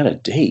 "I got a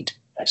date?"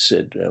 I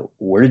said,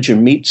 "Where did you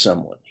meet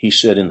someone?" He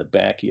said, "In the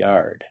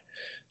backyard."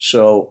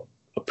 So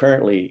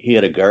apparently he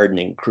had a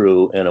gardening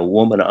crew, and a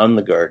woman on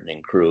the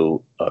gardening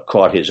crew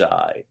caught his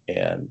eye.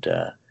 And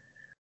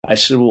I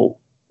said, "Well,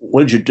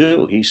 what did you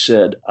do?" He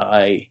said,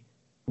 "I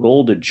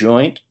rolled a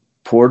joint,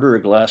 poured her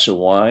a glass of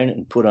wine,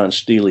 and put on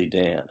Steely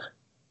Dan."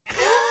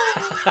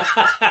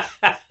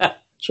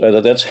 So I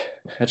thought,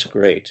 that's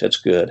great. That's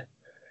good.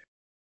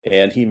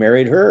 And he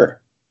married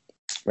her,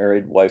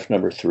 married wife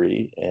number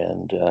 3,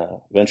 and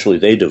eventually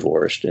they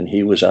divorced, and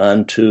he was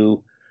on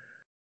to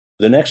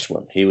the next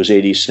one. He was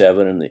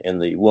 87,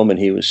 and the woman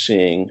he was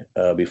seeing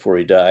before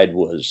he died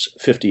was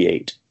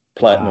 58,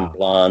 platinum Wow.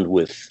 blonde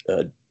with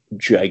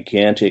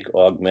gigantic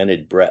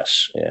augmented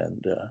breasts.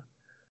 And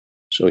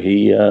so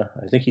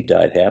I think he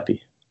died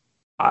happy.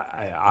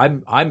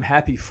 I'm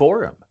happy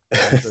for him.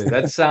 Actually,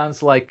 that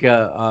sounds like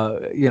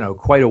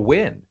quite a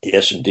win.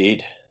 Yes,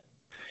 indeed.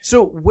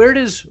 So where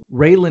does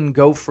Raylan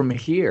go from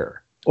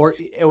here, or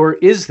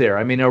is there?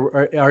 I mean,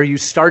 are you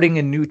starting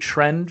a new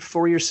trend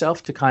for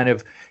yourself to kind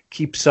of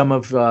keep some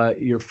of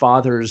your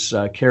father's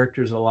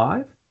characters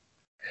alive?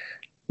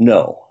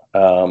 No,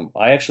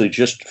 I actually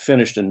just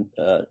finished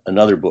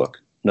another book,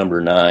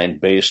 number 9,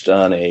 based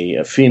on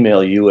a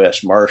female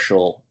U.S.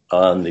 Marshal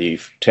on the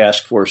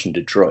task force in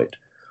Detroit,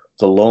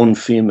 the lone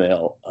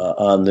female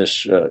on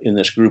this in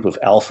this group of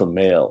alpha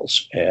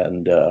males,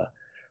 and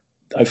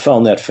I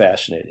found that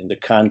fascinating, the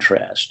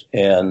contrast.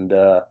 And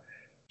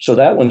so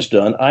that one's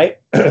done. I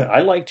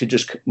like to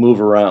just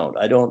move around.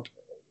 I don't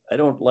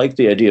like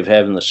the idea of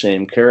having the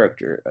same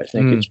character. I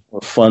think it's more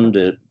fun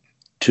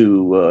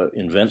to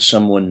invent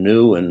someone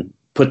new and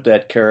put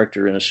that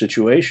character in a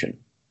situation.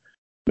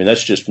 I mean,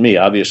 that's just me.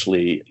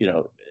 Obviously,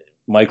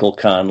 Michael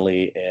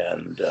Connelly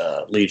and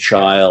Lee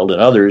Child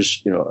and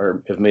others,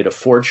 have made a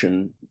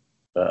fortune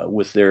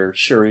with their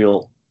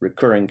serial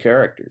recurring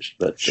characters.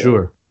 But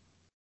Sure.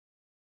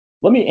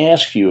 Let me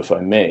ask you, if I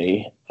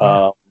may,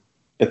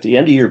 at the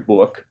end of your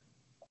book,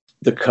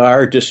 the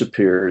car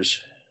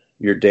disappears.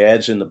 Your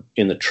dad's in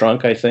the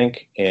trunk, I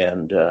think,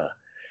 and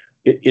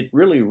it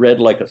really read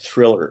like a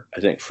thriller,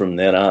 I think, from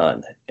then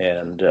on.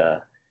 And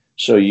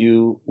so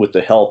you, with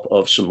the help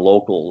of some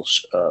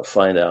locals,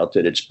 find out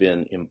that it's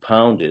been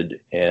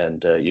impounded,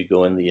 and you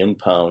go in the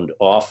impound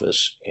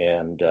office,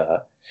 and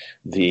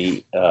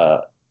the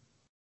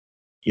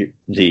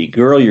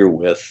girl you're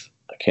with,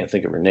 I can't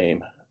think of her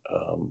name,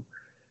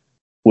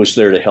 was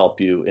there to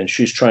help you, and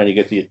she's trying to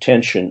get the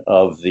attention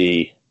of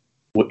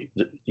what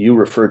you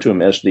refer to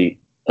him as the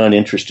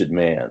uninterested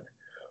man.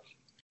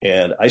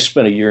 And I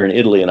spent a year in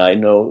Italy, and I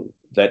know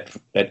that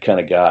kind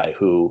of guy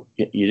who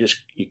you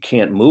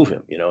can't move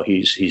him.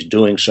 He's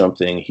doing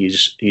something.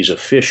 He's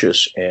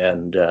officious,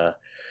 and that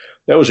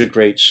was a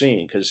great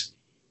scene because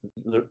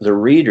the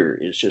reader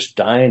is just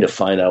dying to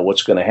find out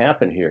what's going to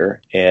happen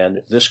here,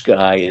 and this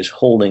guy is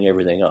holding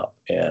everything up,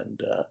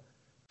 and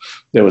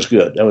that was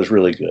good. That was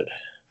really good.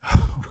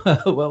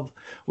 Well,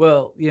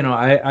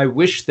 I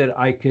wish that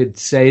I could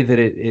say that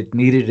it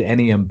needed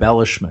any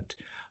embellishment.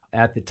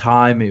 At the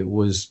time, it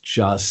was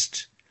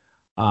just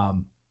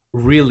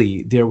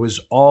really, there was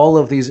all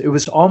of these. It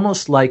was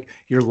almost like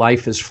your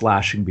life is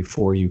flashing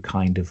before you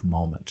kind of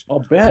moment. I'll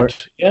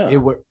bet.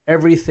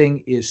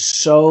 Everything is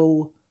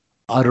so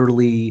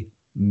utterly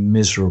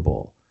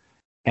miserable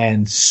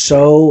and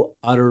so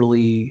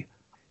utterly,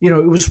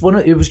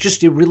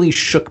 it really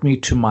shook me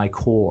to my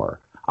core.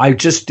 I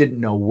just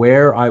didn't know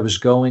where I was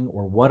going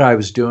or what I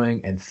was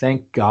doing. And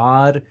thank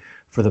God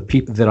for the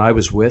people that I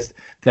was with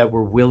that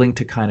were willing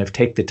to kind of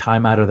take the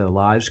time out of their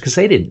lives, because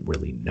they didn't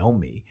really know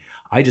me.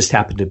 I just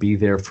happened to be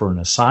there for an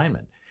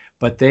assignment.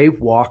 But they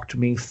walked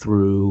me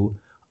through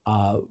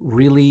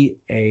really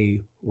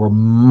a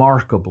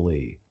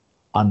remarkably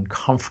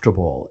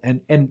uncomfortable.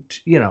 And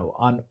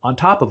on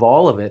top of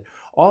all of it,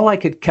 all I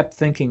kept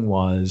thinking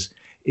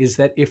is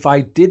that if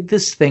I did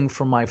this thing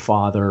for my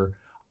father,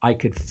 I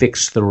could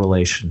fix the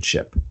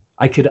relationship.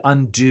 I could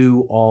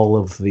undo all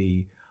of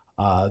the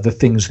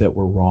things that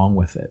were wrong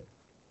with it.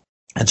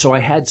 And so I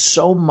had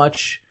so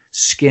much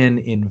skin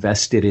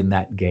invested in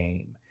that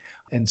game.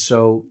 And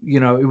so,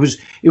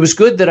 it was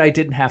good that I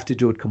didn't have to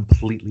do it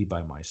completely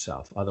by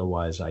myself.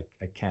 Otherwise, I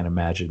can't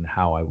imagine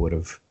how I would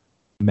have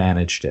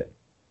managed it.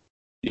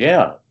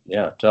 Yeah,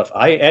 tough.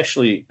 I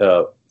actually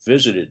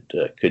visited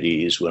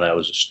Cadiz when I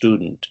was a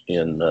student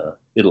in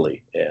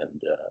Italy,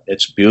 and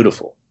it's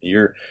beautiful.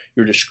 Your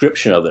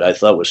description of it, I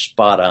thought, was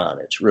spot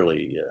on. It's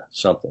really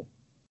something.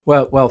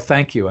 Well,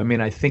 thank you. I mean,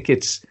 I think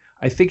it's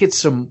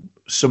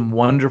some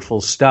wonderful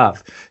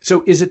stuff.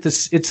 So is it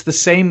it's the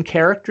same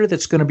character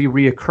that's going to be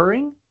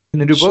reoccurring in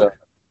the new book?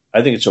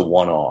 I think it's a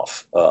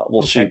one-off.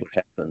 We'll see what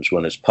happens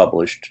when it's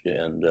published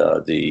and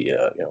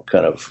the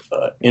kind of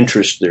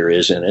interest there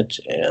is in it.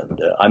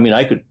 And I mean,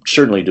 I could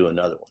certainly do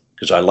another one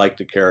because I like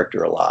the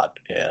character a lot.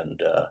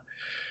 And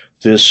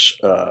this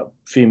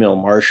female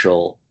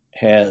marshal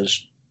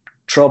has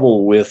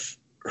trouble with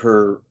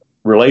her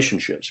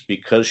relationships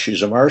because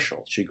she's a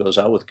marshal. She goes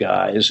out with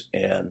guys,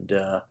 and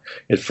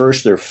at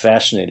first they're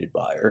fascinated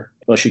by her.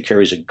 Well, she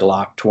carries a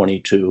Glock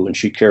 22, and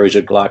she carries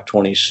a Glock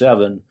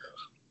 27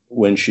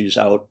 when she's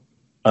out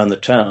on the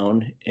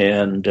town,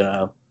 and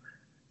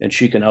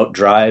she can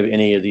outdrive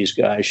any of these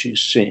guys she's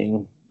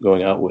seeing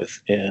going out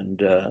with.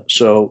 And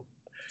so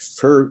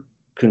her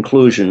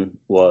conclusion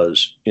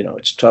was,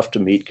 it's tough to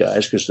meet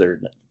guys because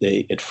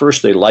they at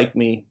first they like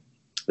me.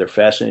 They're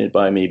fascinated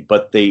by me,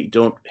 but they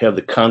don't have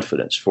the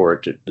confidence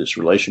for this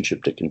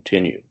relationship to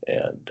continue.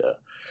 And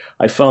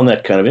I found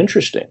that kind of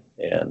interesting.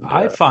 And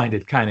I find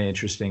it kind of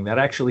interesting. That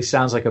actually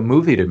sounds like a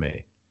movie to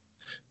me.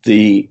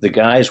 The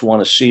guys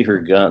want to see her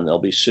gun. They'll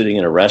be sitting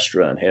in a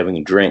restaurant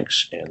having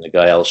drinks, and the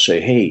guy will say,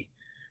 "Hey,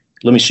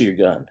 let me see your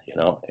gun,"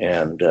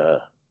 And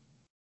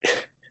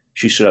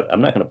she said,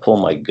 "I'm not going to pull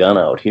my gun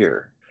out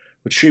here."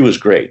 But she was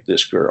great,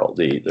 this girl,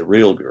 the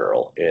real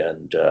girl,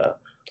 and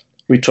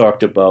we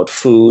talked about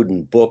food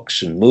and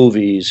books and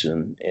movies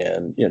and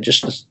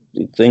just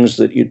the things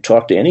that you'd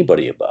talk to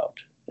anybody about.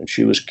 And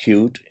she was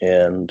cute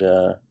and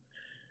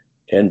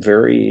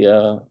very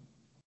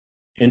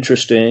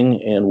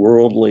interesting and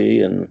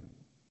worldly, and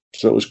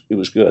so it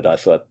was good. I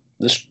thought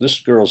this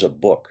girl's a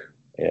book,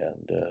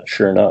 and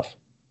sure enough.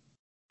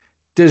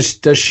 Does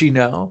she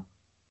know?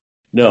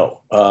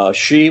 No,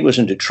 she was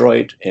in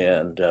Detroit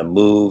and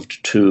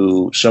moved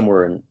to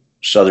somewhere in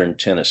southern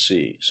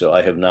Tennessee. So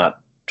I have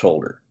not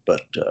told her.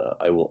 But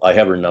I will. I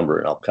have her number,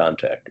 and I'll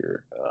contact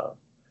her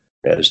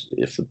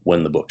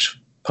when the book's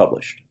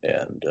published,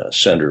 and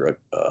send her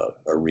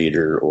a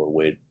reader,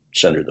 or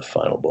send her the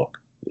final book,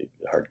 the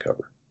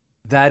hardcover.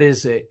 That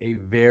is a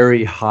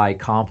very high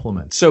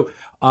compliment. So,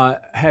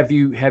 have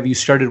you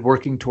started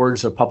working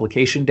towards a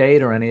publication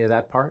date or any of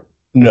that part?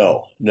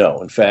 No.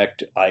 In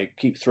fact, I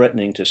keep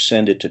threatening to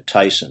send it to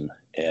Tyson,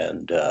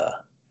 and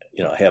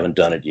I haven't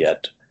done it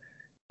yet.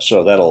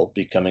 So that'll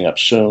be coming up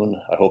soon.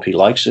 I hope he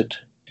likes it.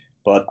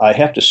 But I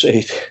have to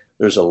say,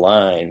 there's a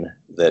line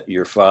that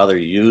your father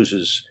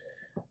uses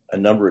a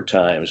number of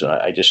times, and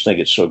I just think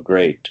it's so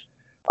great.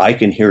 I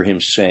can hear him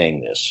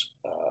saying this.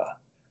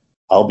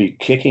 I'll be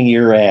kicking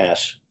your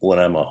ass when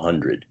I'm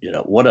 100.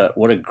 What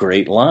a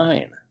great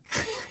line.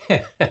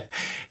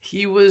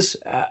 He was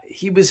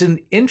an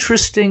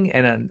interesting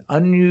and an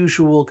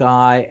unusual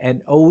guy,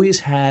 and always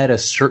had a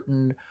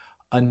certain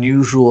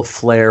unusual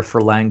flair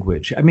for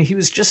language. I mean, he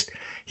was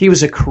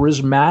a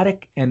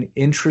charismatic and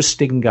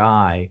interesting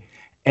guy.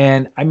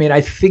 And I mean,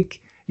 I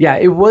think,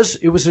 it was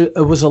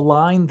a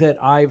line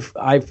that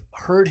I've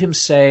heard him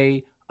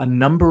say a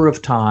number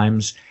of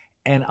times.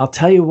 And I'll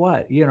tell you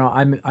what,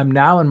 I'm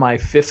now in my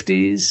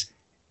 50s,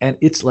 and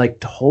it's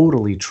like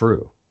totally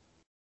true.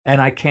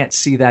 And I can't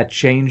see that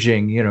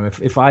changing.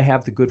 If I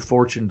have the good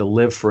fortune to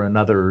live for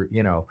another,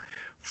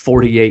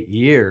 48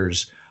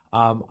 years,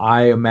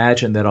 I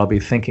imagine that I'll be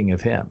thinking of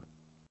him.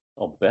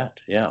 I'll bet.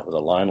 Yeah, with a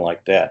line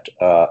like that.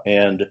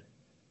 And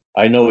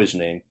I know his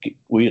name.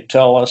 Will you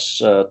tell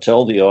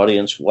the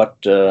audience what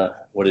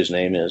his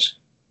name is?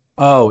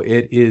 Oh,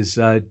 it is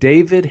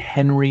David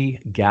Henry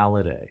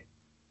Galladay.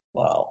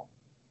 Wow.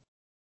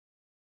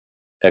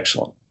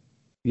 Excellent.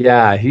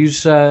 Yeah,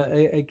 he's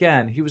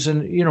he was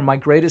my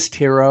greatest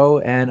hero,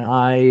 and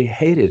I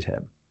hated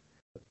him.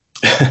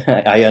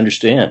 I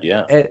understand,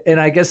 yeah. And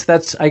I guess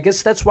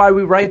that's why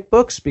we write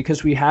books,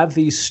 because we have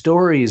these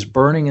stories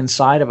burning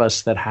inside of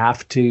us that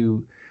have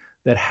to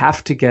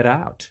get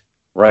out.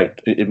 Right.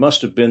 It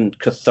must have been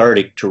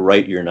cathartic to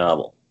write your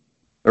novel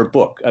or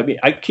book. I mean,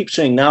 I keep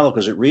saying novel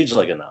because it reads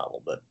like a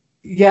novel, but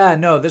yeah,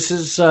 no, this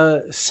is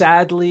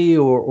sadly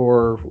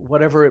or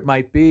whatever it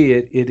might be.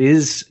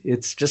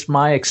 It's just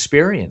my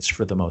experience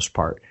for the most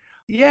part.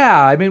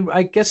 Yeah, I mean,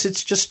 I guess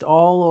it's just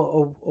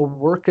all a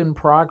work in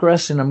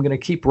progress, and I'm going to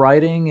keep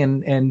writing.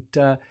 And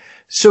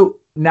so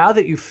now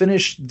that you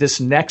finished this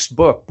next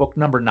book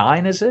number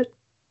 9, is it?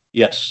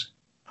 Yes.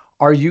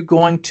 Are you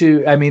going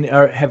to,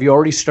 have you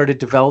already started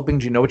developing?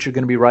 Do you know what you're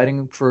going to be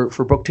writing for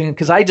book 10?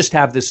 Because I just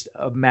have this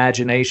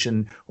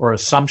imagination or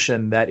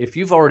assumption that if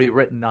you've already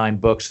written 9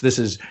 books,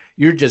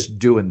 you're just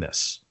doing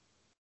this.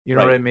 You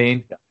know what I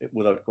mean? Yeah,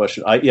 without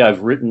question.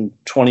 I've written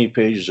 20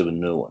 pages of a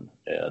new one,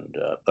 and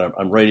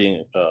I'm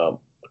writing a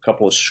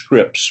couple of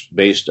scripts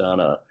based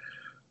on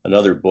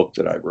another book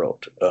that I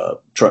wrote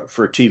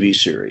for a TV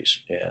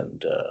series,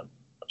 and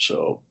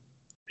so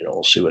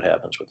we'll see what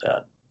happens with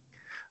that.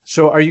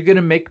 So are you going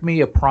to make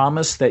me a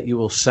promise that you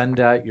will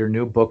send out your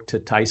new book to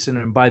Tyson?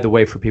 And by the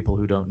way, for people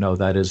who don't know,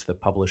 that is the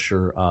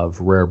publisher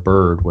of Rare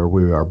Bird, where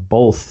we are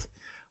both,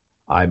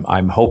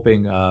 I'm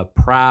hoping,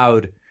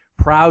 proud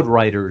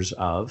writers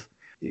of.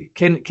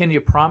 Can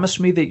you promise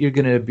me that you're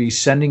going to be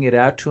sending it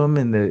out to him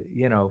in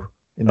the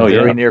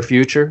very near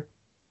future?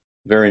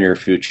 Very near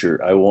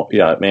future. I won't.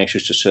 Yeah, I'm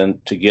anxious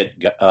to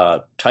get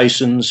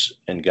Tyson's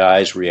and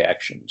Guy's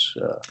reactions.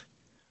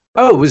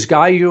 Was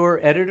Guy your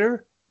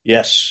editor?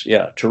 Yes,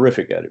 yeah,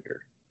 terrific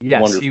editor.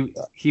 Yes,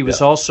 wonderful. he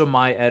was also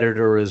my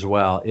editor as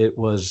well. It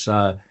was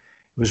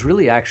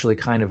really actually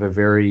kind of a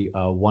very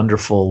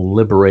wonderful,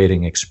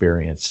 liberating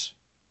experience.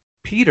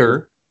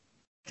 Peter,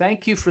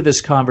 thank you for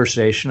this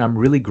conversation. I'm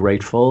really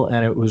grateful,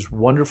 and it was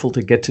wonderful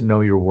to get to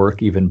know your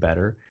work even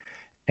better.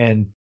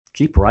 And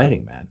keep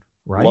writing, man.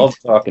 Right? Love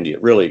talking to you.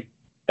 Really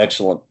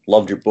excellent.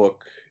 Loved your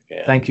book.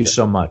 And thank you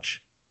so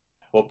much.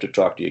 Hope to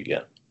talk to you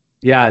again.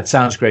 Yeah, it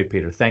sounds great,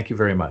 Peter. Thank you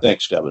very much.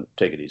 Thanks, Devin.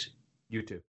 Take it easy. You too.